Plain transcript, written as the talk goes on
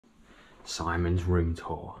Simon's room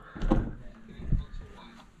tour.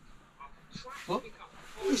 What?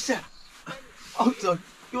 Who's that? Hold on,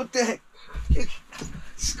 you're there.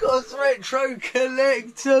 Scott's Retro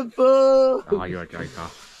Collectables! Oh, you're a joker.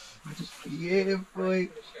 Yeah, boy.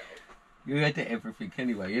 You edit everything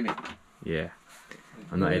anyway, innit? Yeah.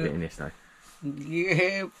 I'm not editing this though.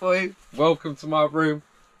 Yeah, boy. Welcome to my room.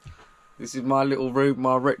 This is my little room,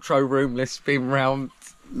 my retro room. Let's spin round.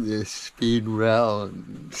 Let's spin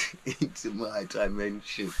round into my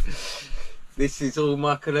dimension. This is all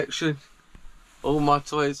my collection. All my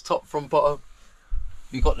toys, top from bottom.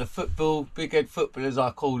 You got the football, big head footballers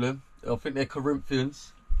I call them. I think they're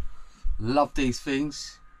Corinthians. Love these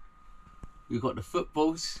things. We got the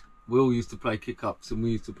footballs. We all used to play kick-ups and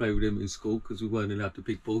we used to play with them in school because we weren't allowed the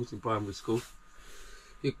big balls in primary school.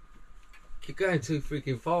 You're going too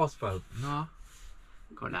freaking fast, bro. No.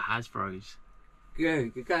 Got the Hasbros. Yeah,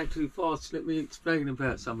 you're going too fast. Let me explain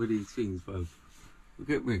about some of these things, bro. You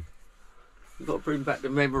get me? You got to bring back the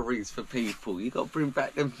memories for people. You got to bring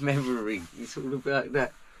back the memories. It's all about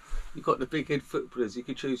that. You got the big head footballers. You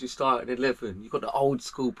can choose your starting 11. You got the old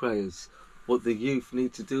school players. What the youth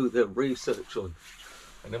need to do their research on.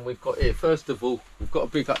 And then we've got here. First of all, we've got to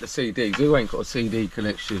big up the CDs. Who ain't got a CD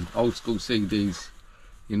collection? Old school CDs.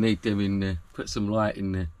 You need them in there. Put some light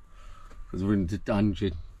in there. Because we're in the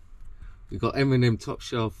dungeon. We've got Eminem Top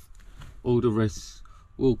Shelf. All the rest.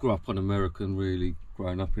 We all grew up on American, really.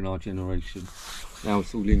 Growing up in our generation. Now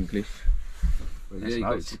it's all English. But yeah, you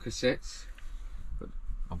got some cassettes.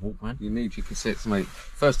 A Walkman. You need your cassettes, mate.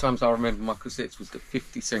 First times I remember my cassettes was the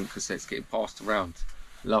 50-cent cassettes getting passed around.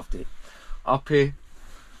 Loved it. Up here,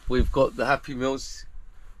 we've got the Happy Meals.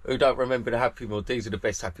 Who don't remember the Happy Meal? These are the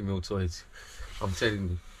best Happy Meal toys. I'm telling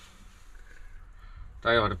you.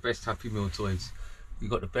 They are the best Happy Meal toys. You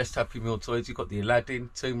got the best Happy Meal toys. You got the Aladdin,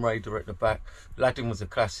 Tomb Raider at the back. Aladdin was a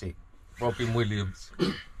classic. Robin Williams.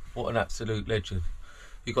 What an absolute legend.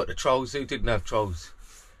 You got the Trolls. Who didn't have Trolls?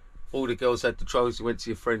 All the girls had the Trolls. You went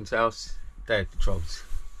to your friend's house, they had the Trolls.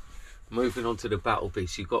 Moving on to the Battle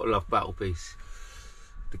Beasts. You've got to love Battle Beasts.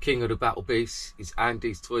 The king of the Battle Beasts is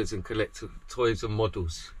Andy's Toys and Toys and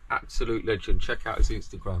Models. Absolute legend. Check out his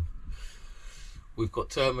Instagram. We've got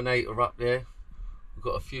Terminator up there. We've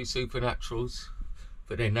got a few Supernaturals,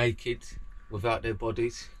 but they're naked, without their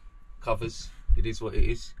bodies. Covers. It is what it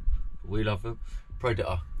is. We love them.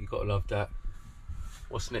 Predator. You've got to love that.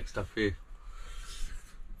 What's next up here?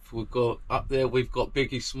 We've got up there, we've got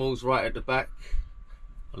Biggie Smalls right at the back.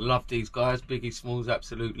 I love these guys. Biggie Smalls,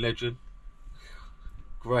 absolute legend.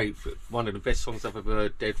 Great, one of the best songs I've ever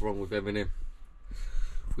heard, Dead Wrong with Eminem.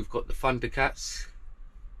 We've got the Thundercats.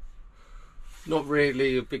 Not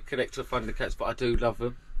really a big collector of Thundercats, but I do love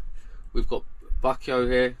them. We've got Bucko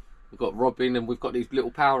here, we've got Robin, and we've got these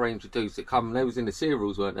little Power Ranger dudes that come, they was in the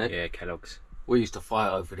cereals, weren't they? Yeah, Kellogg's. We used to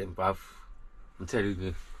fight over them, bruv. I'm telling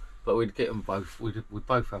you. But we'd get them both. We'd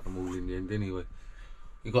both have them all in the end anyway.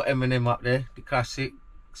 You got Eminem up there, the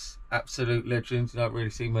classics, absolute legends. You don't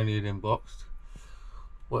really see many of them boxed.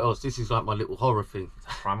 What else? This is like my little horror thing.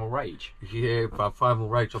 Primal Rage. Yeah, bro, Primal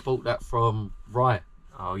Rage. I bought that from Riot.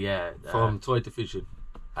 Oh yeah. From Toy Division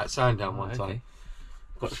at Sandown one time.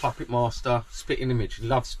 Got the Puppet Master, Spitting Image.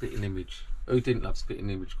 Love Spitting Image. Who didn't love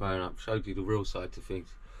Spitting Image growing up? Showed you the real side to things.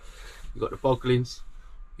 You got the Boglins.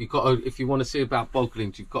 You got to, if you want to see about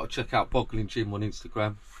Boglins, you've got to check out Boglin Jim on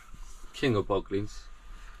Instagram. King of Boglins.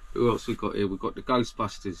 Who else we got here? We've got the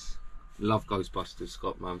Ghostbusters. Love Ghostbusters,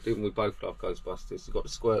 Scott, man. Didn't we both love Ghostbusters? We've got the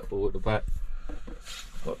squirt ball at the back.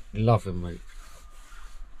 Love him, mate.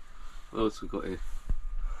 What else we got here?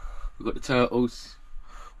 We've got the Turtles.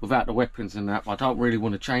 Without the weapons and that, but I don't really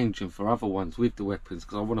want to change them for other ones with the weapons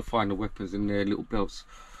because I want to find the weapons in their little belts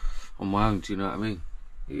on my own, do you know what I mean?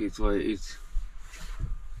 It is what it is.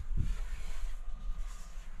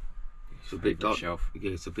 It's a bit dark. Shelf.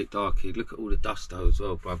 Yeah, it's a bit dark here. Look at all the dust though as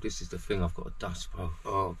well, bro. This is the thing, I've got a dust, bro.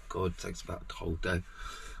 Oh god, it takes about the whole day.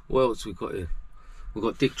 What else we got here? We've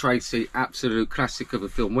got Dick Tracy, absolute classic of a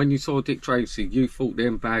film. When you saw Dick Tracy, you thought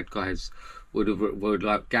them bad guys were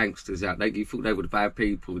like gangsters out there. You thought they were the bad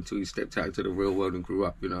people until you stepped out into the real world and grew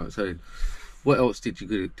up, you know what I'm saying? What else did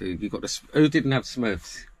you do? You got the... Who didn't have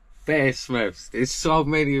Smurfs? Bear Smurfs. There's so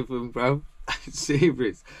many of them, bro.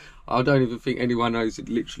 Serious. I don't even think anyone knows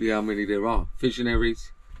literally how many there are.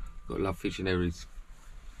 Visionaries. Gotta love Visionaries.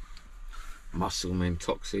 Muscle Men,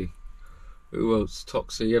 Toxie. Who else?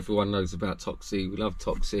 Toxie. Everyone knows about Toxie. We love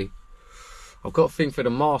Toxie. I've got a thing for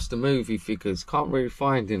the Master movie figures. Can't really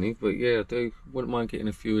find any, but yeah, I do. Wouldn't mind getting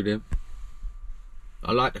a few of them.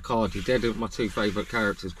 I like the Cardi. They're my two favourite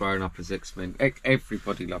characters growing up as X-Men.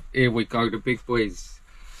 Everybody loved. Here we go, the big boys.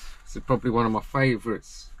 This is probably one of my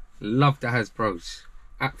favourites. Love the Hasbros.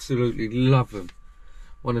 Absolutely love them.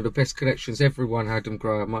 One of the best collections. Everyone had them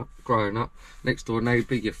growing up. Next door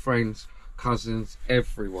neighbour, your friends, cousins,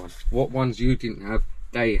 everyone. What ones you didn't have,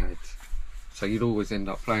 they had. So you'd always end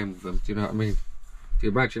up playing with them. Do you know what I mean? The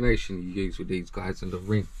imagination you use with these guys and the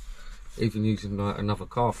ring. Even using like another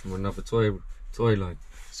car from another toy line.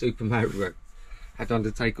 Super Mario. Had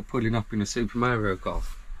Undertaker pulling up in a Super Mario car.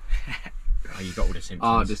 Oh, you got all the Simpsons.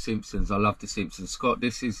 Ah, the Simpsons. I love the Simpsons. Scott,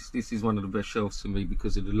 this is one of the best shelves for me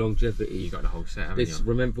because of the longevity. You got the whole set, haven't you?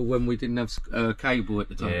 Remember when we didn't have cable at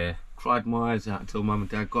the time? Yeah. Cried my eyes out until Mum and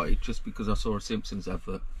Dad got it just because I saw a Simpsons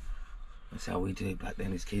advert. That's how we did it back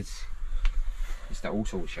then as kids. It's that all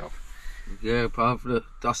sort of shelf. Yeah, bruv, look,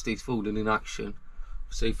 Dusty's falling in action.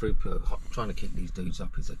 See-through, trying to kick these dudes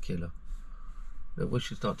up is a killer. Look, we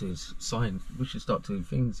should start doing signs. We should start doing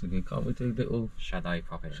things in here, can't we? Do little shadow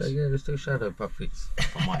puppets. So yeah, let's do shadow puppets.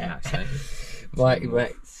 I might actually. Mighty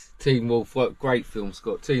Max, Teen Wolf. What great film,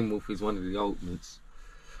 Scott. Teen Wolf is one of the ultimates.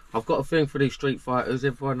 I've got a thing for these Street Fighters.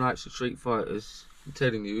 Everyone likes the Street Fighters. I'm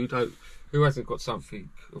telling you, who hasn't got something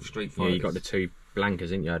of Street Fighters? Yeah, you got the two blankers,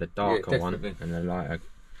 didn't you? The darker one and the lighter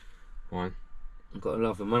one. I've got to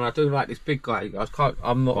love them. And I do like this big guy.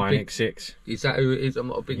 I'm not a big... X6. Is that who it is? I'm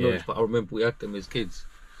not a big knowledge, but I remember we had them as kids.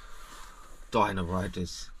 Dino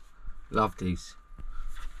Riders. Love these.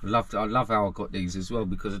 I love how I got these as well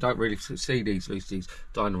because I don't really see these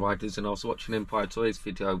Dino Riders, and I was watching Empire Toys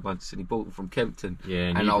video once and he bought them from Kempton.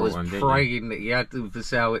 Yeah, and I was praying that he had them for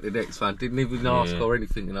sale at the next one. Didn't even ask or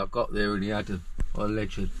anything, and I got there and he had them. What a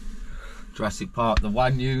legend. Jurassic Park, the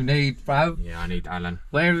one you need, bro. Yeah, I need Alan.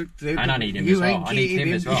 And I need him as well. I need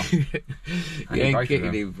him as well. You ain't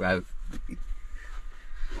getting him, bro.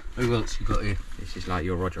 Who else you got here? This is like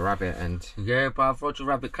your Roger Rabbit and... Yeah, bruv, Roger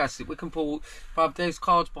Rabbit classic. We can pull... Bruv, there's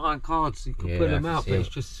cards behind cards. You can pull them out, but it's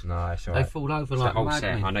just... No, it's alright. They fall over like whole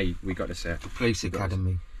madmen. set. I know we got the set. The Police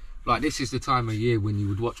Academy. Like, this is the time of year when you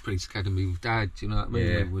would watch Police Academy with Dad, you know what I mean?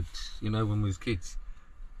 Yeah. We would, when we was kids.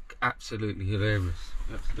 Absolutely hilarious.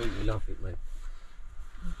 Absolutely love it, mate.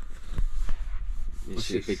 It's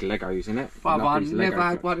the big Legos, isn't it? But I never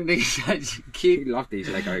had one of these as a kid. You love these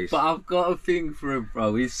Legos. But I've got a thing for them,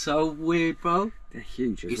 bro. It's so weird, bro. They're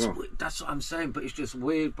huge as well. That's what I'm saying, but it's just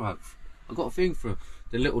weird, bro. I've got a thing for them.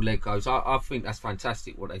 The little Legos. I think that's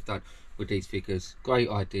fantastic what they've done with these figures. Great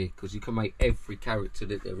idea, because you can make every character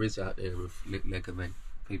that there is out there of Lego men.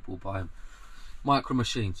 People buy them. Micro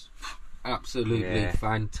Machines. Absolutely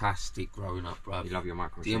fantastic growing up, bro. You love your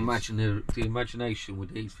Micro Machines. The imagination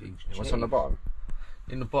with these things. What's on the bottom?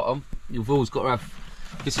 In the bottom, you've always got to have.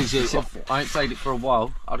 This is I ain't played it for a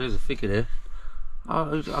while. Oh, there's a figure there.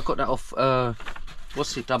 I got that off.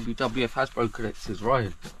 What's it? WWF Hasbro Collectors,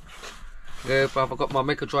 Ryan. Yeah, bruv. I got my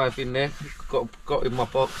Mega Drive in there. Got in my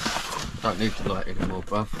box. Don't need to light anymore,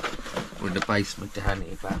 bruv. We're in the basement down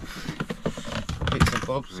here, bruv. Bits and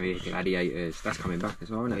bobs. Oh, yeah, Gladiators. That's coming back as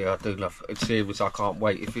well, isn't it? Yeah, I do love it. It's serious. I can't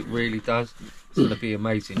wait. If it really does, it's gonna be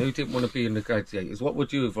amazing. Who didn't want to be in the Gladiators? What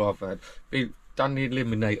would you have rather had? Done the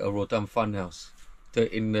Eliminator or done Funhouse?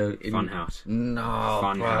 Funhouse. No,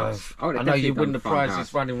 Funhouse. Oh, I know you win the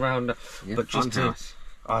prizes running around, but just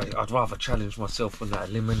I'd rather challenge myself on that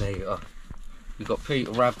Eliminator. You got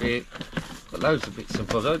Peter Rabbit, got loads of bits and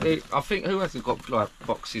bobs. I think who hasn't got like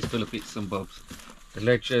boxes full of bits and bobs? The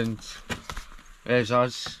Legend. There's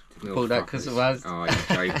us. Bought that because of us. Oh,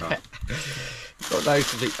 you're joker. Got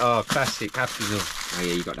loads of it. Oh, classic Happy Meal. Oh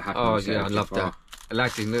yeah, you got the Happy Meal. Oh yeah, I love that.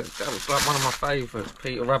 Aladdin, that was like one of my favourites.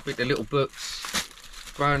 Peter Rabbit, the little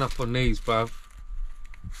books. Growing up on these, bruv.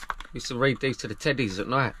 Used to read these to the teddies at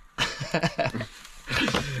night.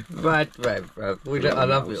 Mad, bruv. I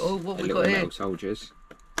love it. Oh, what we got here? Soldiers.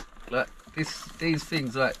 Like these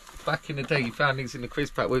things, like back in the day, you found these in the quiz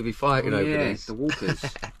pack. We'd be fighting over these. The walkers.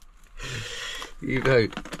 You know,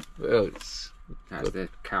 well, that's the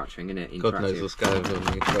couching, isn't it? God knows what's going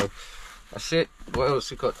on here, bro. That's it. What else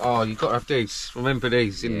you got? Oh, you got to have these. Remember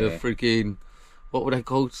these in the freaking... What were they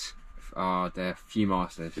called? Oh, the Few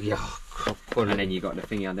Masters. Yeah. And then you got the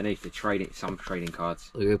thingy underneath, some trading cards.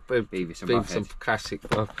 Yeah, Beavis and Butthead. Classic,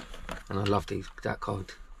 bro. And I love that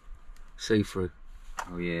card. See-through.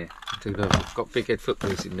 Oh, yeah. Do you know, I've got big head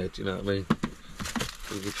footballs in there, do you know what I mean?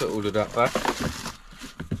 So we put all of that back.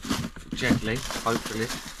 Gently, hopefully.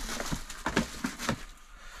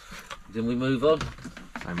 Then we move on.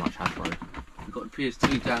 So much Hasbro. We've got the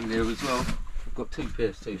PS2 down there as well. I've got two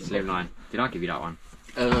PS2s. Slimline. Did I give you that one?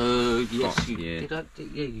 Yes, you did.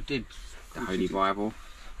 Yeah, you did. The Holy Bible.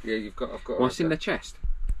 Yeah, I've got. What's in the chest?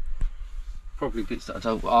 Probably bits that I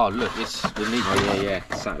don't. Oh, look, this. Oh yeah,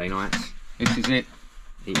 Saturday nights. This is it.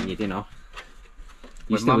 Eating your dinner.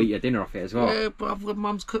 You still eat your dinner off it as well? Yeah, bruv, when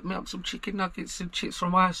Mum's cooked me up some chicken nuggets and chips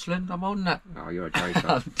from Iceland, I'm on that. Oh, you're a joker.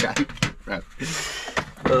 I'm joking, bruv.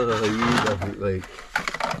 Oh, you love it, mate.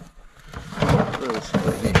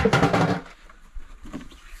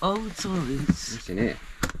 Oh, toys. What's in here?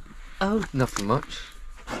 Oh, nothing much.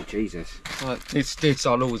 Oh, Jesus. Like, this,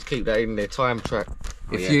 I'll always keep that in there, time trap. Oh,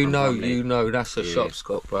 if yeah, you know, lovely. you know, that's a shop,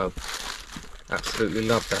 Scott, bro. Absolutely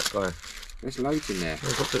love that guy. There's loads in there.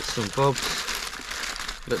 I've got bits and bobs.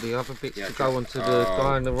 Look, the other bits to go onto the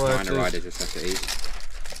guy in the Riders. riders. Accessories.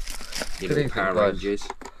 Your Look at little these Power guys. Rangers.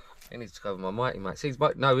 He needs to go with my Mighty Max.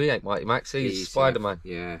 No, he ain't Mighty Max. He's Spider-Man.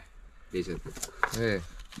 Yeah. These are... Yeah.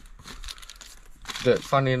 Look,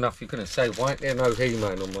 funny enough, you're going to say, why ain't there no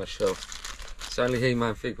He-Man on my shelf? It's the only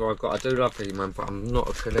He-Man figure I've got. I do love He-Man, but I'm not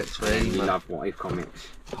a collector of He-Man. You love What If comics.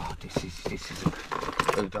 Oh, this is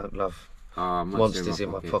who don't love Monsters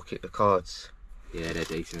in my pocket, the cards. Yeah, they're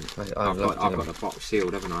decent. Mate, I've got the box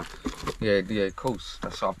sealed, haven't I? Yeah, of course.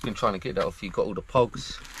 That's I've been trying to get that off you. Got all the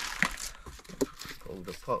pogs.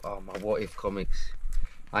 Oh, my What If comics.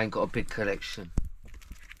 I ain't got a big collection.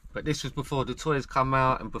 But this was before the toys come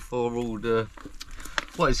out and before all the...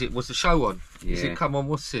 What is it? Was the show on? Yeah. Is it come on?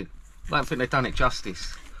 What's it? I don't think they've done it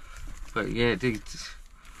justice. But yeah,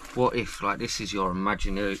 What If, like, this is your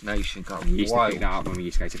imagination going We used wild. to pick that up when we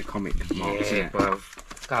used to go to the comic markets, Yeah, bro.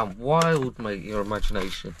 Going wild, mate, your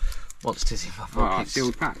imagination. Monsters in my pockets.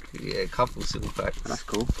 Sealed pack. Yeah, a couple sealed packs. That's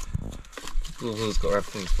cool. We've always got to have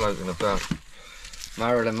things floating about.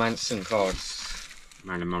 Marilyn Manson cards.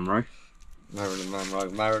 Marilyn Monroe. Marilyn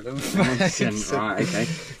Manson. Right, okay.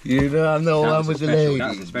 You know, I'm the one with the lady. That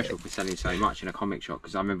was a special for selling so much in a comic shop,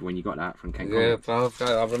 because I remember when you got that from Ken Yeah, Comics.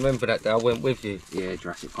 bro, I remember that day. I went with you. Yeah,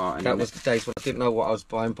 Jurassic Park. And That was the days when I didn't know what I was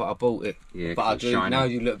buying, but I bought it. Yeah, but I it's do shiny. now.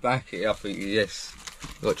 You look back at it, I think yes.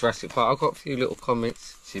 I got Jurassic Park. I've got a few little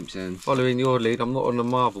comics. Simpsons. Following your lead, I'm not on the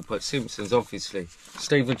Marvel, but Simpsons, obviously.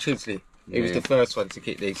 Stephen Chisley. He was the first one to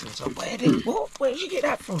get these. I was like, where did you get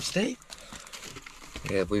that from, Steve?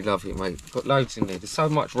 Yeah, we love it, mate. Got loads in there. There's so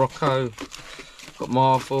much Rocco. Got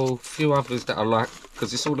Marvel. A few others that I like,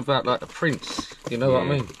 because it's all about like the prints. You know what I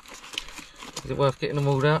mean? Is it worth getting them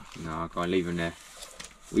all out? No, I've got to leave them there.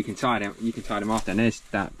 We can tie them. You can tie them after. And there's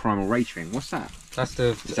that Primal Rage thing. What's that? That's the.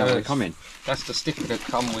 Is that where they come in? That's the sticker that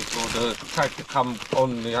come with, or the tag that come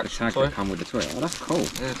on the actual Tag toy. that come with the toy. Oh, that's cool.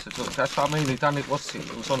 Yeah, that's what I mean. They done it. What's it?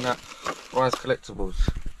 It was on that Rise Collectables.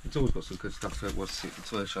 It's always got some good stuff there. What's it? The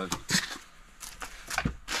toy show.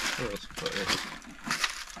 What else we got here?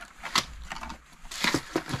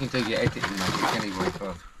 You can do your editing magic anyway, bro.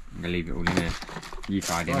 I'm gonna leave it all in there. You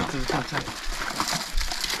tied it up.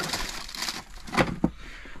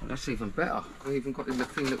 Well, that's even better. We even got in the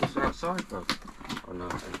thing that was outside, bro. Oh no.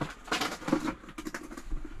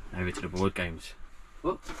 Over to the board games.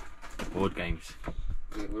 What? The board games.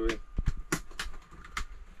 Yeah, we're in.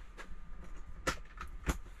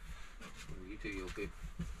 You do your bit.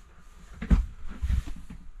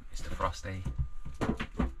 It's the Frosty.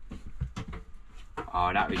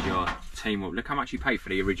 Oh, that was your Team Wolf. Look how much you paid for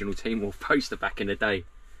the original Team Wolf poster back in the day.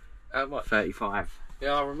 How much? 35.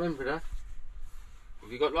 Yeah, I remember that.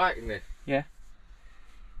 Have you got light in there? Yeah.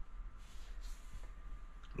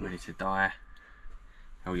 Ready to die.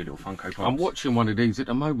 Oh, your little Funko Pops. I'm watching one of these at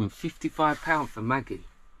the moment. £55 for Maggie.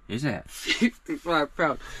 Is it?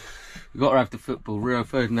 £55. You got to have the football. Rio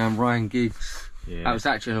Ferdinand, Ryan Giggs. Yeah. That was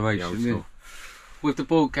that generation. Yeah. With the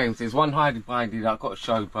board games, there's one hiding behind it that I've got to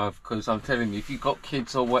show, bruv, because I'm telling you, if you've got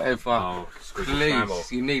kids or whatever,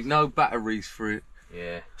 please, you need no batteries for it.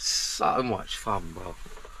 Yeah. So much fun, bro.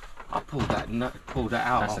 I pulled that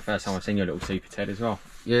out. That's the first time I've seen your little Super Ted as well.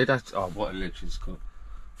 Yeah, that's, oh, what a legend, Scott.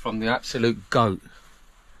 From the absolute GOAT,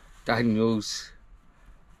 Daniels,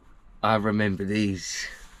 I remember these.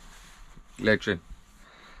 Legend.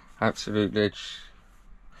 Absolute legend.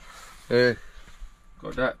 Yeah,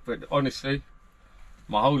 got that, but honestly,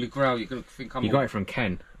 my holy grail, you're going to think I'm... You got it from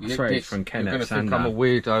Ken. I swear it's from Ken You're at going to think I'm a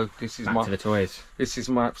weirdo. This is Back to the toys. This is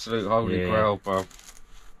my absolute holy grail, bro.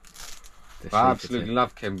 I absolutely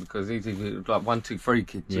love Ken because he's like 1, 2, 3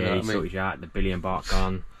 kids. Yeah, you know he what I mean? sorted you out, the $1 billion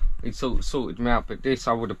gun. He sorted me out, but this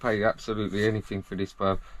I would have paid absolutely anything for this,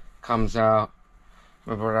 bro. Comes out.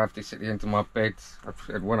 Remember, I have this at the end of my bed.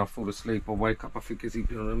 When I fall asleep or wake up, I think he's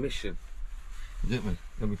been on a mission. You get me?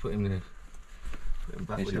 Let me put him there. Put him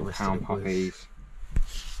back There's with the little rest of pound the boys. puppies.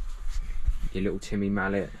 Your little Timmy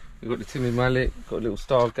Mallet. You got the Timmy Mallet, got a little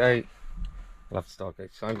Stargate. I love Stargate,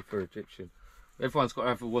 it's only for Egyptian. Everyone's got to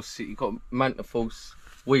have a what's it. You got Mantaforce.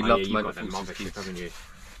 We loved Mantaforce, haven't you?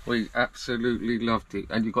 We absolutely loved it,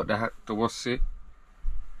 and you got the what's it.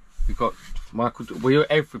 You got Michael.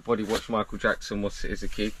 Everybody watched Michael Jackson what's it as a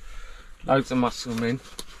kid. Loads of muscle men.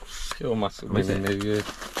 Pure muscle men in there, yeah.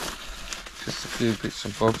 Just a few bits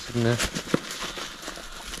and bobs in there.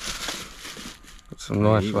 Got some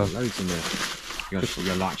nice you've ones. got loads in there. You got to put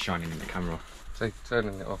your light shining in the camera.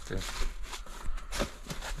 Turning it off there.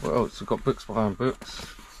 What else? We've got books behind books.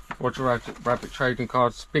 Roger Rabbit trading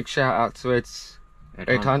cards. Big shout out to Ed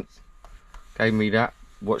Hunt. Gave me that.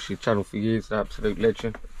 Watched your channel for years. An absolute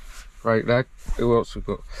legend. Great lad. Who else we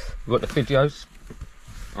got? We've got the videos.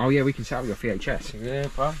 Oh yeah, we can set up your VHS. Yeah,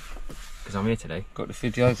 bro. Because I'm here today. Got the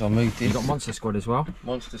videos. I moved this. You got Monster Squad as well.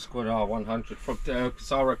 Monster Squad R100 from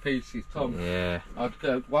Bizarro Pieces. Tom. Yeah.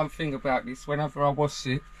 One thing about this. Whenever I watched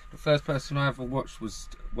it, the first person I ever watched was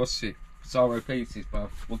it. Bizarro Pieces, bro.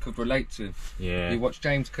 We could relate to him. Yeah. You watch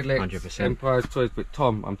James Collect, 100%. Empire's Toys, but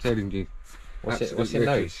Tom, I'm telling you. What's in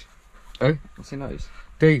those? Eh? What's in those?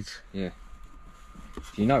 These. Yeah.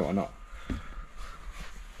 Do you know or not?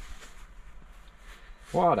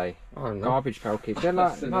 What are they? I don't know. Garbage pail kids. They're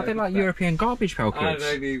like, no, they're like European garbage pail I kids.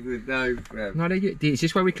 don't even know, fam. No, is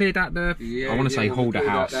this where we cleared out the? Yeah, I want to say Hoarder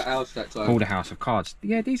House. That house that time. Hoarder House of cards.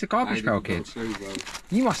 Yeah, these are garbage pail kids.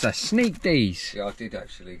 You must have sneaked these. Yeah, I did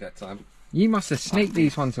actually that time. You must have sneaked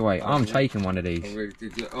these ones away. I'm taking one of these. I really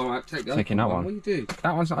did. Alright, take that. Taking that one. What do you do?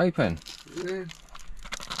 That one's not open. Yeah.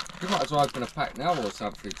 You might as well open a pack now or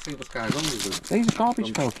something. See what's going on with them. These are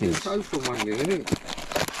garbage pail kids. Social money, isn't it?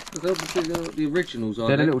 Because obviously they're the originals, aren't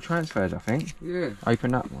They're they? the little transfers, I think. Yeah.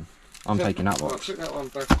 Open that one. I'm taking that Right, box. put that one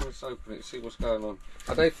back and let's open it, see what's going on.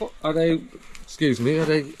 Are they, excuse me, are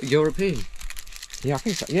they European? Yeah, I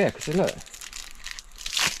think so. Yeah, because look.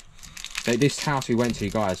 This house we went to,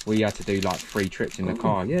 guys, we had to do like 3 trips in the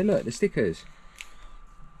car. Yeah, look, the stickers.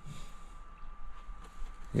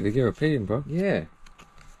 Yeah, they're European, bro. Yeah.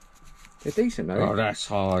 They're decent, though. Oh, that's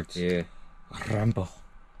hard. Yeah. Rambo.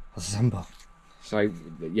 Zambo. So,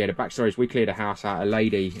 yeah, the backstory is we cleared a house out. A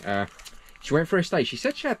lady, she went for a stay. She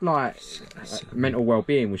said she had like mental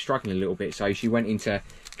well-being, was struggling a little bit. So she went into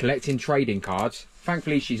collecting trading cards.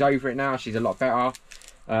 Thankfully, she's over it now. She's a lot better.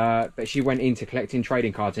 But she went into collecting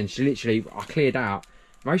trading cards and she literally, I cleared out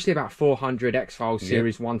mostly about 400 X-Files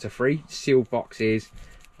series 1 to 3, sealed boxes,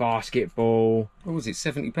 basketball. What was it,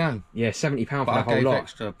 £70? Yeah, £70 for But the I whole gave lot.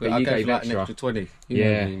 extra, but I gave like an extra 20. You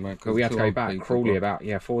know me, mate, but we had to go back people, cruelly about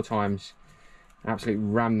 4 times. Absolutely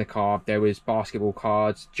rammed the car. There was basketball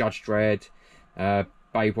cards, Judge Dredd,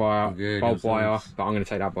 Babe Wire, Bob Wire, but I'm going to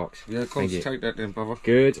take that box. Yeah, of course, take that then, brother.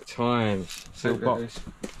 Good times. Sealed box.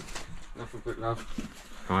 Nothing but love.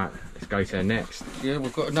 Right, let's go to the next. Yeah,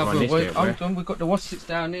 we've got another one. Hold on, we've got the Wassits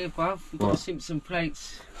down here, bruv. We've got the Simpson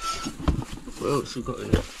plates. What else we got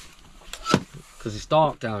in here? Because it's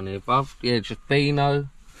dark down here, bruv. Yeah, just Beano.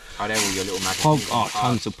 Oh, there all your little magazines.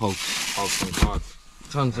 Tons of pogs. Pogs and cards.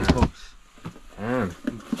 Tons of pogs.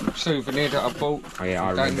 Souvenir that I bought. Oh yeah,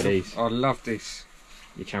 I remember these. I love this.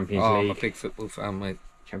 Your Champions League. I'm a big football fan, mate.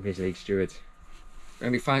 Champions League steward.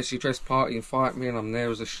 Any fancy dress party, invite me and I'm there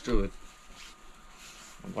as a steward.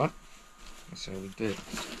 What? That's how we do it.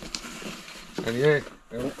 And yeah,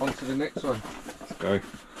 on to the next one. Let's go.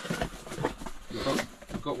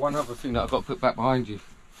 I've got one other thing that I've got to put back behind you.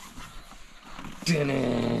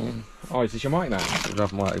 Oh, is this your mic now? I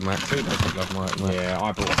love Mighty Max. Who doesn't love Mighty Max? Yeah,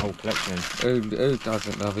 I bought a whole collection. Who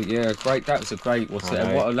doesn't love it? Yeah, great. That was a great What's It.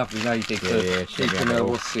 And what a lovely lady for keeping her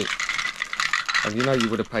What's It. And you know you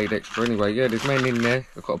would have paid extra anyway. Yeah, there's men in there.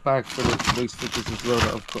 I've got a bag full of loose figures as well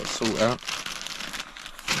that I've got to sort out.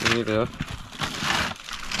 Here they are.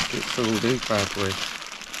 Get through all these bad boys.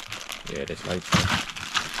 Yeah, there's loads.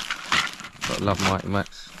 But I love Mighty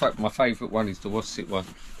Max. In fact, my favourite one is the What's It one.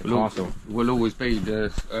 The castle. Will always be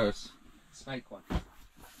the snake one.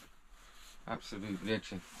 Absolute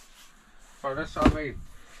legend. Bro, that's what I mean.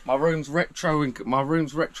 My room's retro and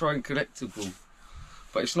collectible.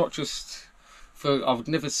 But it's not just for. I would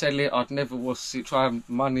never sell it. I'd never try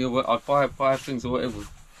money or what. I'd buy things or whatever.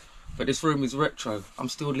 But this room is retro. I'm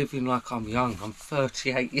still living like I'm young. I'm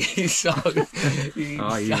 38 years old.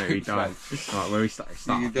 Oh, you know you die. Right, where we start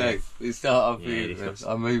We start up here.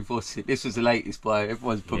 I move What's It. This was the latest buy.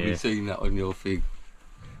 Everyone's probably seen that on your thing.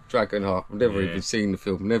 Dragonheart. I've never even seen the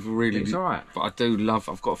film. Never really. It's alright. But I do love.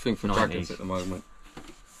 I've got a thing for 90s. dragons at the moment.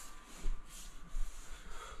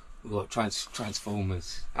 We've got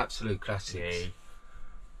Transformers. Absolute classics. Yeah.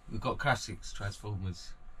 We've got classics.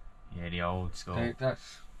 Transformers. Yeah, the old school.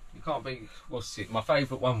 You can't beat What's It. My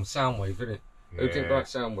favourite one was Soundwave, isn't it? Yeah. Who didn't like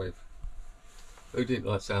Soundwave? Who didn't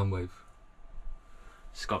like Soundwave?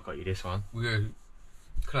 Scott got you this one. Yeah.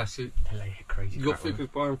 Classic. Crazy. You got figures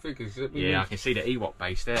buying figures. Yeah, I can see the Ewok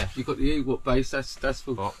base there. You got the Ewok base. That's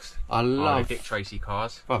for Boxed. I love the Dick Tracy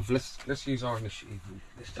cars. Bruv, let's use our initiative.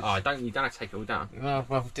 You don't have to take it all down. No,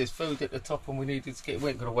 bruv, there's food at the top and we needed to get. We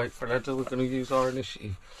ain't gonna wait for that. We're gonna use our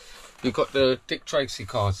initiative. You got the Dick Tracy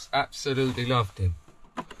cars. Absolutely love them.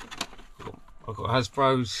 I've got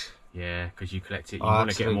Hasbro's. Yeah, because you collect it. You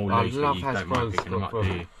want to get them all loose, but you don't mind picking them up, do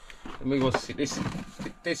you? Let me watch it.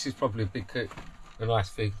 This is probably a nice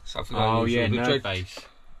thing. Something oh yeah, the Nerd Base.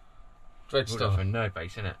 Dreadstar. For Nerd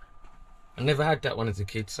Base, isn't it? I never had that one as a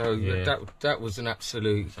kid, so yeah. that was an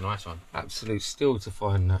absolute. It's a nice one. Absolute steal to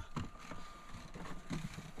find that.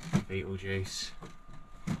 Beetlejuice.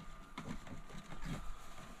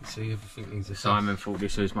 You see, everything needs a. Simon thought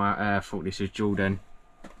this was thought this was Jordan.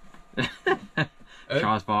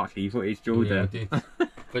 Charles Barkley, you thought it's Jordan. Yeah, I did.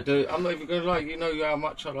 But I'm not even gonna lie. You know how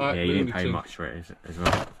much I like. Yeah, you didn't pay much for it as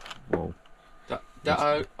well. Whoa.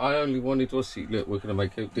 I only wanted. What's it? Look, we're gonna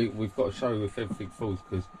make it. We've got to show if everything falls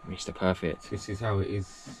because Mr. Perfect. This is how it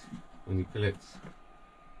is when you collect.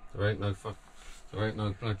 There ain't no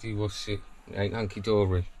bloody what's it? It ain't hunky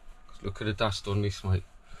dory. Look at the dust on this, mate.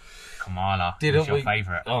 Kamala. What's your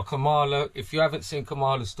favourite? Oh, Kamala. If you haven't seen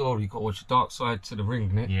Kamala's story, you got to watch Dark Side to the Ring,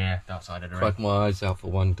 innit? Yeah, Dark Side of the Ring. Cried my eyes out for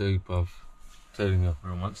one dude, bruv. Telling you.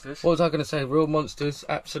 Real monsters. What was I going to say? Real monsters,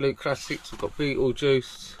 absolute classics. We've got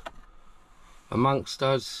Beetlejuice, Amongst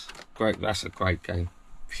Us. Great, that's a great game.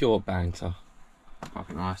 Pure banter.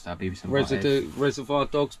 Fucking nice to have Beavis and Reservoir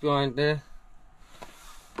Dogs behind there.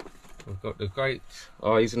 We've got the great.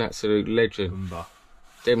 Oh, he's an absolute legend. Goomba.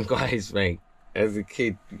 Them guys, mate. As a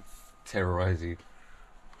kid, terrorising.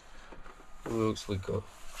 What else we got?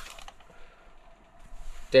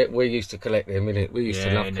 We used to collect them, innit? We used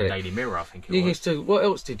to love in collect. the Daily Mirror, I think it You was. used to. What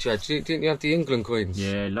else did you have? Didn't you have the England coins?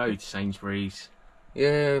 Yeah, loads. Sainsbury's.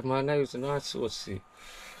 Yeah, my nose and nice sauce.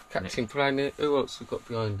 Captain Planet. Who else we got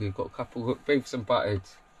behind you? Got a couple of Beavis and Butthead.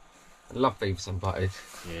 I love Beavis and Butthead.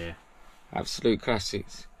 Yeah. Absolute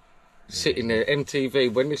classics. Sitting there,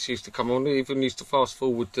 MTV, when this used to come on, we even used to fast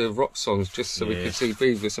forward the rock songs just so we could see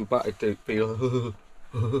Beavis and Butthead be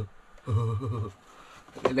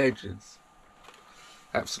legends.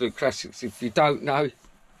 Absolute classics. If you don't know,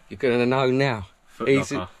 you're going to know now.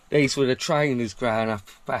 These were the trainers growing up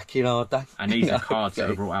back in our day. And these are cards that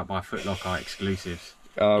are brought out by Foot Locker exclusives.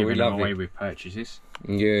 Oh, giving we them love away it. with purchases.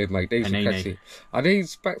 Yeah, mate, these are classic. Are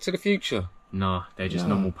these Back to the Future? Nah, they're just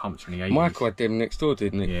normal pumps from the 80s. Michael had them next door,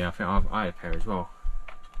 didn't he? Yeah, I think I had a pair as well.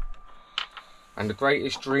 And the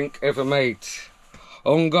greatest drink ever made.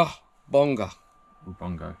 Onga Bonga.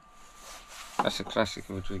 Bongo. That's a classic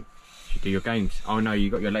of a drink. You do your games. Oh no, you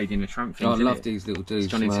got your Lady in the Tramp things. I love these little dudes.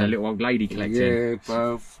 It's gone into a little old lady collecting. Yeah,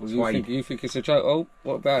 bro. You think it's a joke? Oh,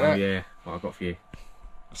 what about that? Oh yeah, what I got for you?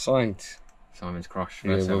 Signed. Simon's Crush.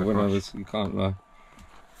 Yeah, well, when I was, you can't lie.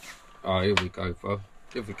 Oh, here we go, bro.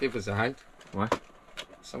 Give us a hand. What?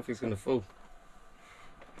 Something's gonna fall.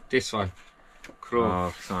 This one. Claw.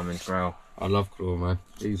 Oh, Simon's Growl. I love Claw, man.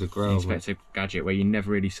 He's a Growl. Inspector Gadget, where you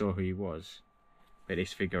never really saw who he was, but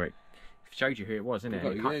this figure it showed you who it was, didn't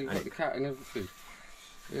it? You got the cat and everything.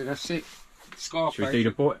 Yeah, that's it. Scarface. Should we do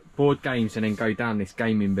the board games and then go down this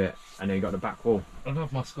gaming bit, and then you got the back wall? I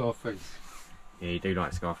love my Scarface. Yeah, you do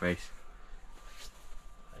like Scarface.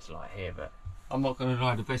 It's like here, but I'm not going to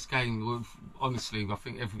lie, the best game, honestly, I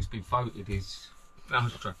think everything's been voted is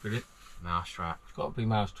Mousetrap, isn't it? Mousetrap. It's got to be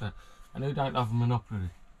Mousetrap. And who don't love Monopoly?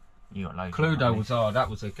 You got loads. Cluedo was hard, that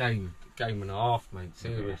was a game and a half, mate,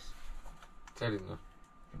 serious. Yeah. Telling you.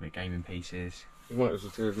 Could be gaming pieces. You might as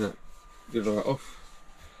well do that. You're right off.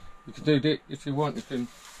 You can do that if you want, you can.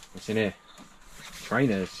 What's in here?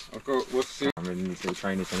 Trainers. I've got, what's it? I'm in these little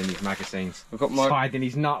trainers and in these magazines. I've got my... Tied in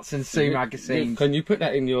his nuts and Sue magazines. Can you put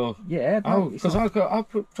that in your... Yeah, oh, because tried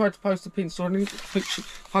to post a poster on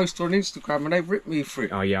Instagram and they ripped me for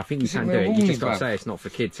it. Oh yeah, I think you can do it. You just got to say it's not for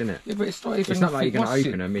kids, isn't it? Yeah, but it's not even... It's not like you're going to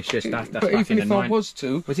open them, it's just that's but even if I was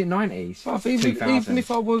to... Was it 90s? But even if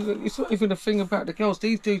I was... It's not even a thing about the girls.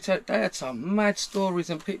 These dudes, they had some mad stories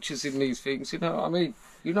and pictures in these things, you know what I mean?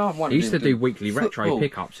 You know I'm one of them. They used to do weekly retro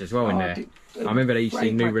pickups as well in there. I remember they used to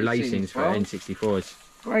do new releasings for N64s.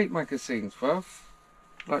 Great magazines, bruv.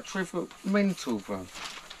 Like triple mental, bruv.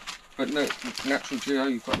 But no, Natural Geo,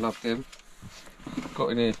 you've got to love them. Got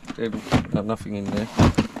in here, got nothing in there.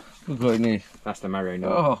 We've got in here. That's the Mario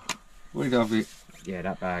note. Oh, we love it. Yeah,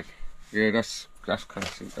 that bag. Yeah, that's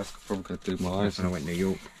classic. That's probably going to do my eyes. When I went to New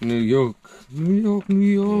York. New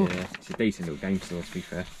York. Yeah, it's a decent little game store to be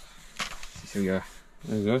fair. So yeah.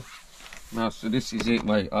 There you go. Now, so this is it,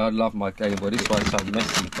 mate. I love my Game Boy. This one's so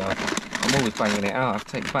messy, but I'm always banging it out. I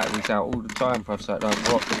take the batteries out all the time, bruv, so I don't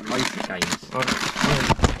rock. Basic games.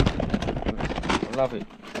 I love it.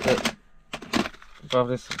 Look. Bruv,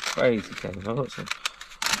 this is crazy games. I've got some.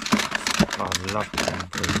 Oh, I love this game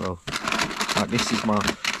as well. Like, this is my.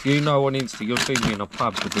 You know, on Insta, you'll see me in a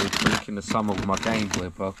pub with the drink in the summer with my Game Boy,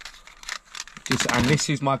 bro. And this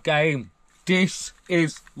is my game. This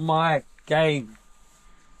is my game.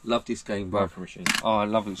 Love this game, bro. Machine. Oh, I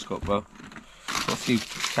love it, Scott, bro. Got a few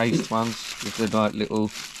cased ones with the like little.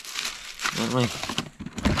 You know what I mean?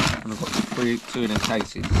 And I've got two of them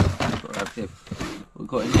cases. We've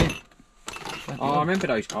got in here. Oh, I remember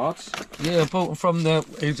those cards. Yeah, I bought them from the.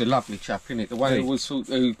 He was a lovely chap, innit? The way it was,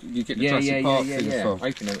 you get the Jurassic Park things from.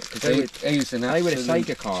 Open them. They were the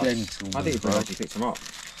Sega cards. I didn't realise you picked them up.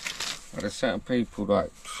 Like, there's certain people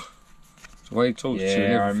like the way he talks to you.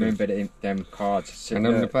 Yeah, I remember them cards. And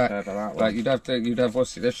on the back, like you'd have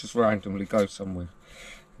what's it? Let's just randomly go somewhere.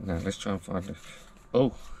 Now let's try and find it.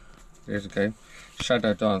 Oh, there's a game.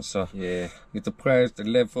 Shadow Dancer. Yeah. With the prayers, the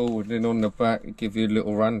level, and then on the back it give you a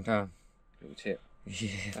little rundown. Little tip. Yeah,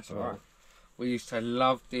 that's alright. We used to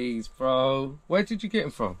love these, bro. Where did you get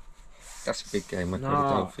them from? That's a big game. I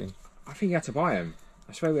don't think. I think you had to buy them.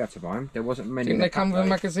 I swear we had to buy them. There wasn't many. Didn't they come with a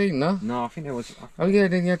magazine, no? No, I think there was. Oh yeah,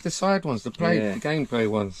 then you had the side ones, the gameplay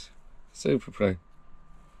ones, Super Play.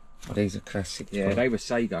 Oh, these are classics. Yeah, bro. They were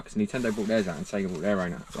Sega because Nintendo brought theirs out and Sega brought their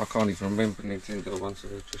own out. I can't even remember Nintendo ones. So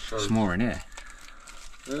just show. It's more in here.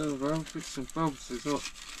 Oh, bro, bits and bobs. There's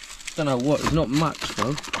not. Don't know what. There's not much,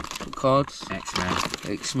 bro. Cards.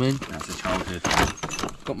 X-Men. That's a childhood.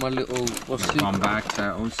 Got my little fun bag,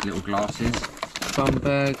 turtles, little glasses. Fun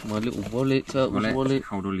bag, my little wallet, turtles wallet.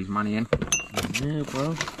 Hold all his money in. Yeah,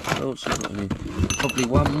 bro. What else I got in here? Probably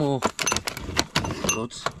one more.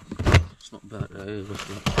 Cards. It's not about that. What's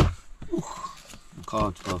that?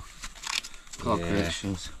 Cards, bro. Card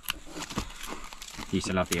collections. Used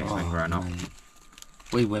to love the X-Men growing up.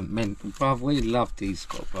 We went mental, bruv. We loved these,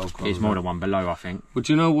 bro. There's more than one below, I think. But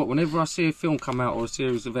you know what? Whenever I see a film come out or a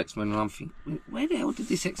series of X-Men, and I'm thinking, where the hell did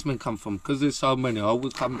this X-Men come from? Because there's so many. I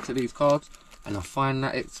would come to these cards and I find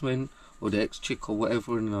that X-Men or the X-Chick or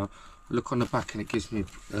whatever, and I look on the back and it gives me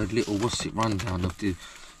a little rundown of the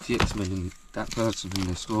X-Men and that person in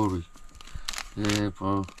the story. Yeah,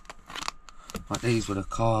 bro. But these were the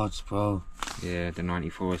cards, bro. Yeah, the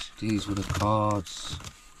 94s. These were the cards.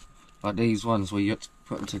 Like these ones where you had to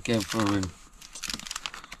put them together and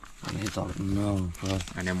I don't know, bro.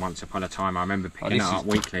 And then Once Upon a Time, I remember picking it up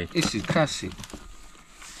weekly. This is classic.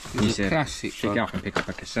 This is classic, bro. Pick up and pick up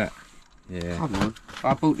a cassette. Yeah. Come on.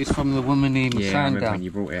 I bought this from the woman in Sandown. I remember when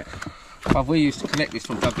you brought it. But we used to collect this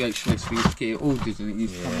from WH Smith's. We used to get it ordered and it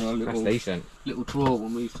used to come in a that's decent. Little drawer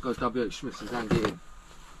when we used to go to WH Smith's and go and get it.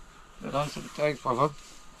 But those are the days, brother.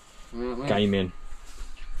 You know what I mean? Gaming.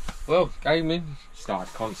 Well, gaming.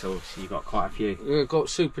 Started consoles, you got quite a few. Yeah, got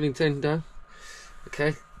Super Nintendo.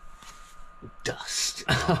 Okay. Dust.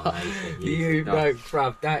 Oh, you know,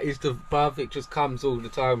 bruv, that is the bruv. It just comes all the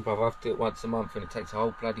time, bruv. I have to do it once a month and it takes a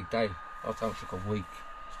whole bloody day. Last time it took a week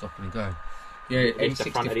stopping and going. Yeah, it's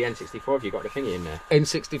the front of the N64. Have you got the thingy in there?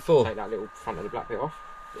 N64. Take that little front of the black bit off.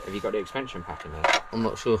 Have you got the expansion pack in there? I'm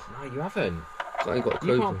not sure. No, you haven't. I ain't got a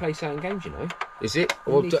clue. You can't play certain games, you know. Is it?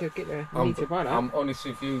 You need to get there. You need to buy that. I'm honest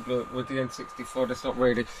with you, look, with the N64, that's not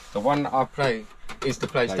really. The one that I play is the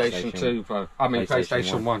PlayStation 2, bro. I mean,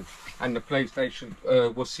 PlayStation 1. And the PlayStation,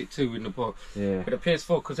 what's it, 2 in the box. Yeah. But the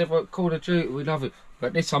PS4, because everyone Call of Duty, we love it.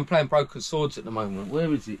 But this, I'm playing Broken Swords at the moment.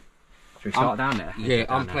 Where is it? Should we start down there? Yeah,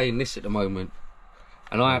 I'm playing this at the moment.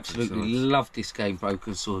 And I absolutely love this game,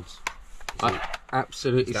 Broken Swords. I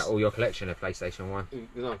absolutely. Is that all your collection of PlayStation 1? You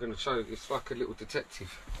know, I'm going to show you. It's like a little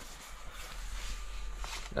detective.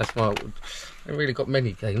 That's my. I haven't really got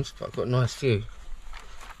many games, but I've got a nice few.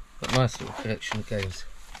 Got a nice little collection of games.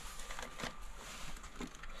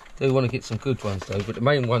 Do want to get some good ones though, but the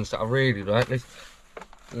main ones that I really like, it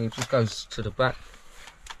just goes to the back.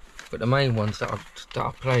 But the main ones that I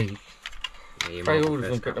play, play all of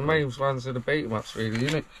them. But the main ones are the beat 'em ups, really,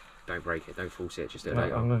 isn't it? Don't break it. Don't force it. Just do it No,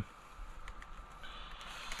 later. I know.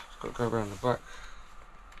 Got to go around the back.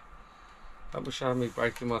 Don't be showing me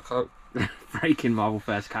breaking my coat. Breaking Marvel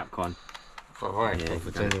vs. Capcom. But I ain't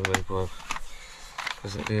bothered anyway, bro.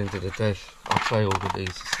 Because at the end of the day, I play all of these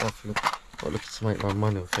and stuff. I'm not looking to make my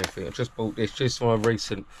money off anything. I just bought this, just my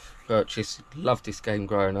recent purchase. Loved this game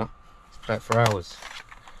growing up. Just play it for hours.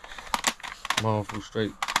 Marvel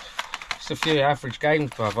Street. Just a few average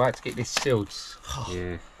games, bro. I had to get this sealed.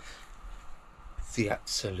 Yeah. The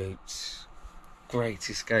absolute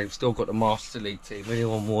greatest game. Still got the Master League team.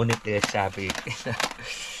 Anyone want it there, Shabby?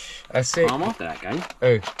 That's it. I'm after that game.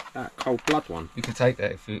 Oh, that Cold Blood one. you can take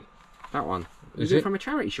that if you. That one. Is it it from a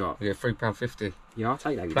charity shop? Yeah, £3.50. Yeah, I'll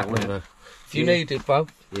take that. You That don't want one, it. if you need it, bro,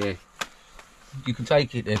 Yeah. you can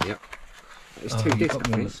take it then. Yep. It's 2 discs, got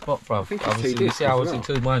me I on the think. spot, bro. I think it's 2 You discs see, I as was well.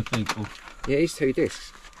 into my people. Yeah, it's 2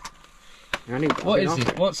 discs. What is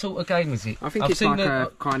it? What sort of game is it? I think I've it's seen like the- a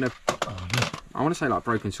kind of... Oh, look. I want to say like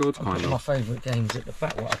Broken Swords I've kind got my of. favourite games at the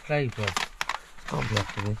back, what I played, bro. Can't be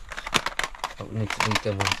up in here. But we need to leave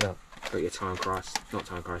them ones out. Got your Time Crisis, not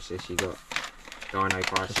Time Crisis, you got Dino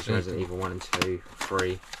Crisis, Resident Evil 1 and 2,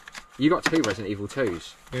 3. You got 2 Resident Evil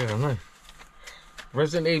 2s. Yeah, I know.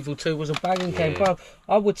 Resident Evil 2 was a banging game, Yeah. bro.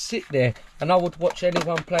 I would sit there and I would watch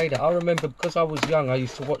anyone play that. I remember because I was young, I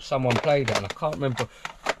used to watch someone play that, and I can't remember.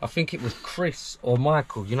 I think it was Chris or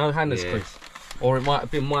Michael. You know Hannah's Yeah. Chris, or it might have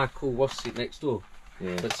been Michael. What's it next door?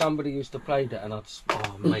 Yeah. But somebody used to play that, and I just,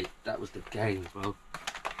 oh mate, that was the game, bro.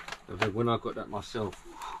 And then when I got that myself,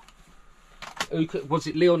 was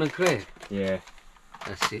it Leon and Claire? Yeah.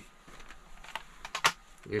 That's it.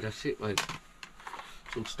 Yeah, that's it, mate.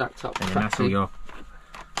 It's all stacked up. And then that's all your...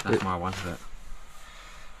 That's my one, but...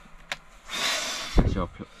 That's your...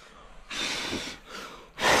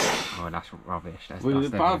 Oh, that's rubbish. That's Well,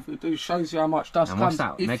 dust above, it shows you how much dust and comes.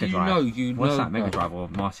 what's that If Mega you Drive? know, you What's know. that Mega bro. Drive or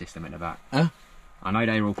my system at the back? Huh? I know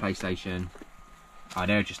they're all PlayStation. Oh,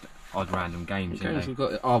 they're just odd random games, Games aren't we've they?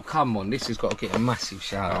 got, oh, come on, this has got to get a massive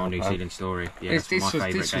shout Oh, out. New bro. Zealand Story. Yeah, This, that's my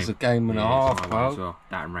favourite this game. was a game and a Yeah, half, it's my one as bro. well.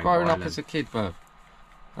 That and Rainbow Growing up Island. as a kid, bro.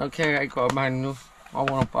 Okay, I ain't got a manual.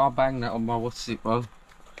 I'll bang that on my what's it, bro.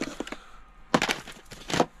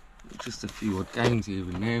 Just a few odd games here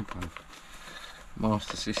and there, bro.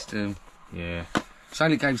 Master System. Yeah. It's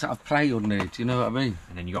only games that I play on there, do you know what I mean?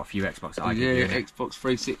 And then you got a few Xbox that I Yeah, did. Xbox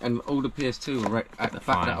 360 and all the PS2 are right at the back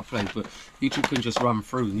Fine. that I played, but you two can just run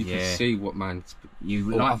through and you Yeah. can see what man.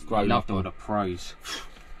 You Oh, like, I've grown loved up all on- the pros.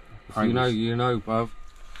 You know, bruv.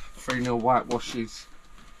 3-0 whitewashes,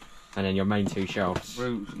 And then your main 2 shelves.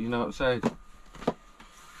 root, you know what I'm saying?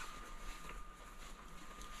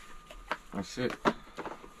 That's it.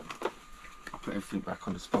 I'll put everything back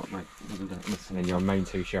on the spot, mate. Look at that. And Listen, then your main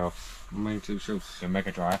 2 shelves. main 2 shelves. Your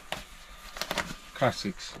Mega Drive.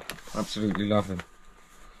 Classics. Absolutely love them.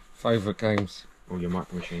 Favourite games. All your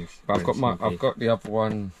Micro Machines. But I've Snoopy. got the other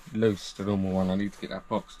one loose, the normal one. I need to get that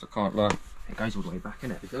boxed, I can't lie. It goes all the way back,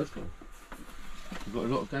 innit? It does go. You've got a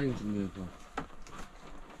lot of games in there, bro.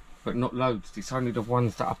 But not loads. It's only the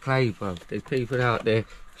ones that I play, bro. There's people out there,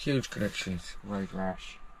 huge collections. Road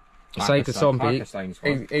Rash. Sega Zombie, Stone's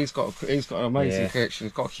one. he's got an amazing Yeah. collection.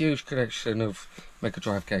 He's got a huge collection of Mega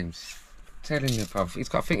Drive games. Telling you,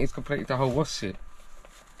 bruv. I think he's completed the whole what's it.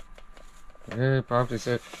 Yeah, bruv. It's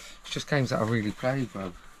just games that I really play,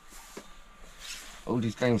 bruv. All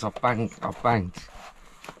these games I've banged.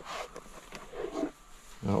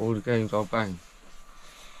 You know, all the games I've banged.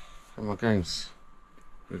 And my games.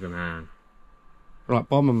 Good man. Like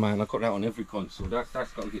Bomberman, I got that on every console. That's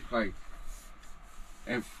got to get played.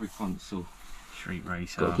 Every console. Street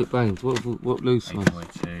Racer. Got to get banged. What loose ones?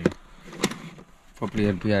 8.2. Probably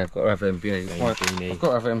NBA. I've got to have NBA. Genie. I've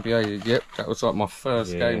got to have NBA. Yep, that was like my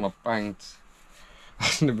first Yeah. game I banged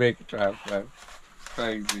on the Mega Drive, man.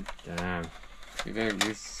 Crazy. Damn. You know,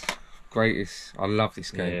 this greatest. I love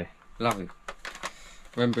this game. Yeah. Love it.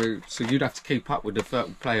 Remember, so you'd have to keep up with the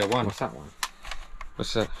 30 player one. What's that one?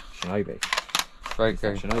 What's that? Shinobi. Great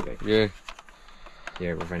game. Shinobi. Yeah,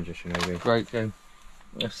 Yeah, Revenge of Shinobi. great game.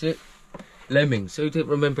 That's it. Lemmings. Who didn't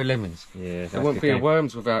remember Lemmings? Yeah, There wouldn't be a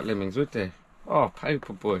Worms without Lemmings, would there? Oh,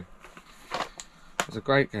 Paperboy. It was a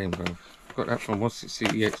great game, bro. Got that from what's it,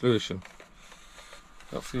 CEX Lewisham.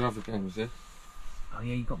 Got a few other games there. Oh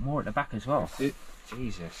yeah, you got more at the back as well. That's it.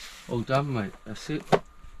 Jesus. All done, mate. That's it.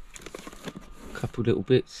 Couple little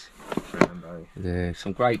bits. Rambo. Yeah,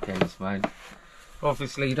 some great games, man.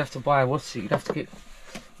 Obviously, you'd have to buy what's it? You'd have to get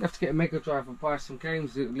a Mega Drive and buy some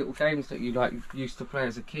games, little games that you like used to play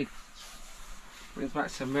as a kid. Brings back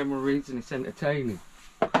some memories and it's entertaining.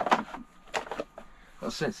 Got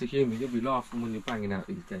a sense of humour. You'll be laughing when you're banging out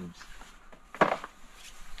these games. Got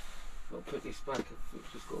to put this back.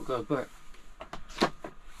 It's just got to go back.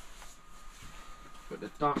 But the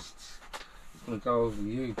dust is going to go over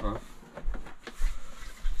you, bro.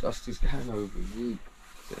 Dust is going over you.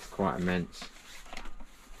 It's quite immense.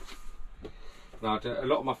 Now, a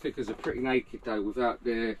lot of my figures are pretty naked though, without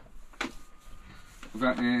their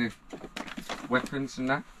weapons and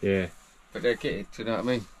that. Yeah. But they'll get it. Do you know what I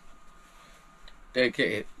mean? They'll get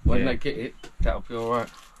it. When Yeah. they get it, that'll be all right.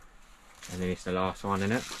 And then it's the last one,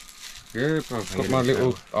 innit? Yeah, bro. Got you my look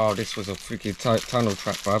little. down. Oh, this was a freaking tunnel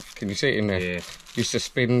trap, bruv. Can you see it in there? Yeah. Used to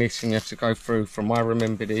spin this and you have to go through. From I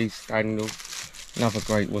remember these, Daniel. Another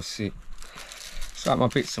great what's it? It's like my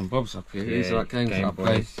bits and bobs up here. These are like games that I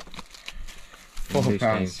play. Boys. £4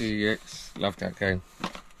 games. CEX. Love that game.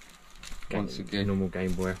 Once again. Normal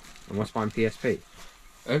Game Boy. And what's mine PSP?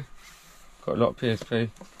 Oh, got a lot of PSP.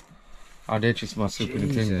 Oh, they're just my Super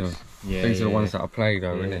Nintendo. Yeah, These are the ones that I play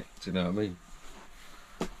though, Yeah. innit? Do you know what I mean?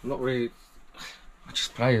 I'm not really. I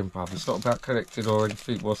just play them, bruv. It's not about collecting or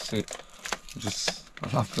anything. What's it?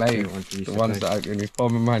 I love playing the ones that are in this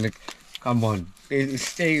Bomberman. Come on,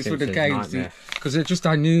 it's with the games because they're just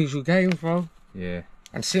unusual games, bro. Yeah.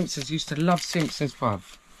 And Simpsons used to love Simpsons,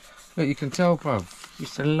 bruv. Look, you can tell, bruv.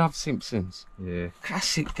 Used to love Simpsons. Yeah.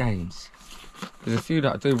 Classic games. There's a few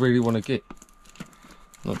that I do really want to get.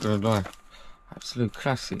 Not gonna lie. Absolute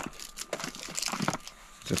classic.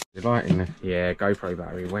 Just lighting there. Yeah, GoPro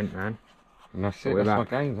battery went, man. And that's it. That's my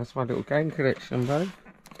game. That's my little game collection, bro.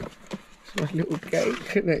 That's my little game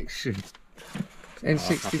collection.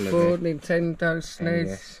 N64, Nintendo, SNES.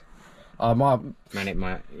 Yes. Oh, my. Manic,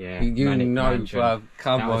 yeah. You Manic know, Mansion. bro.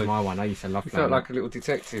 Come that on. was my one. I used to love You playing felt like a little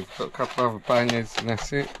detective. Got a couple other bangers, and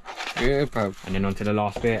that's it. Yeah, bro. And then on to the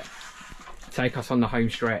last bit. Take us on the home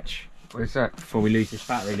stretch. What is that? Before we lose this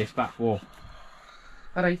battery, this back wall.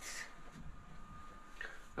 Alright.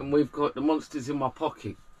 And we've got the monsters in my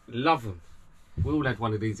pocket. Love them. We all had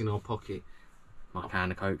one of these in our pocket. My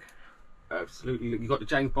can of Coke. Absolutely. You got the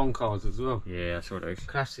James Bond cars as well. Yeah, I saw those.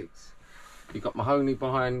 Classics. You got Mahoney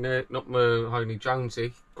behind there. Not Mahoney,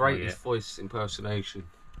 Jonesy. Greatest yeah. voice impersonation.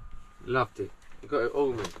 Loved it. You got it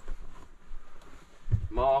all, man.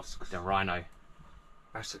 Masks. The Rhino.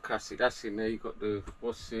 That's a classic. That's in there. You got the,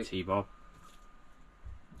 what's it? T-Bob.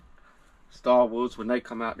 Star Wars, when they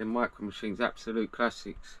come out in Micro Machines, absolute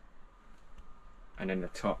classics. And then the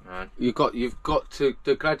top, man. You've got to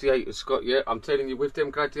the Gladiators, Scott. Yeah, I'm telling you, with them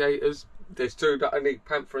Gladiators, there's two that I need: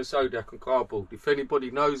 Panther and Zodiac and cardboard. If anybody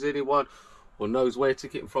knows anyone or knows where to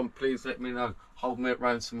get them from, please let me know. Hold me at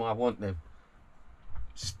ransom. I want them.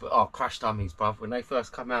 Crash dummies, bruv. When they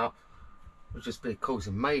first come out, it was just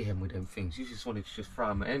causing mayhem with them things. You just wanted to just throw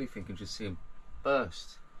them at anything and just see them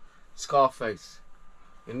burst. Scarface.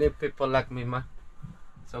 You need people like me, man.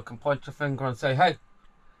 So I can point your finger and say, hey,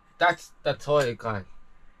 that's the toy guy.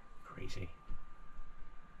 Crazy.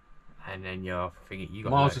 And then you're thinking, you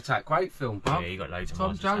got Mars loads. Attack, great film, bruv. Yeah, you got loads of Tom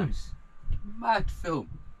Mars Jones. Mad film.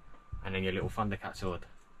 And then your little Thundercat sword.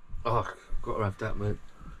 Oh, gotta have that, man.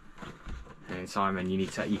 And Simon, you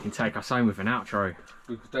can take us home with an outro.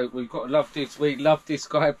 We've got to love this. We love this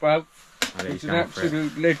guy, bruv. He's an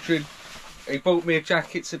absolute legend. He bought me a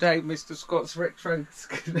jacket today, Mr. Scott's Retro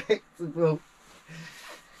Collectible.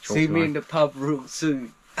 See me in the pub real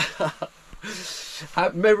soon.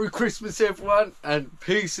 Have Merry Christmas, everyone, and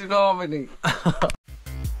peace and harmony.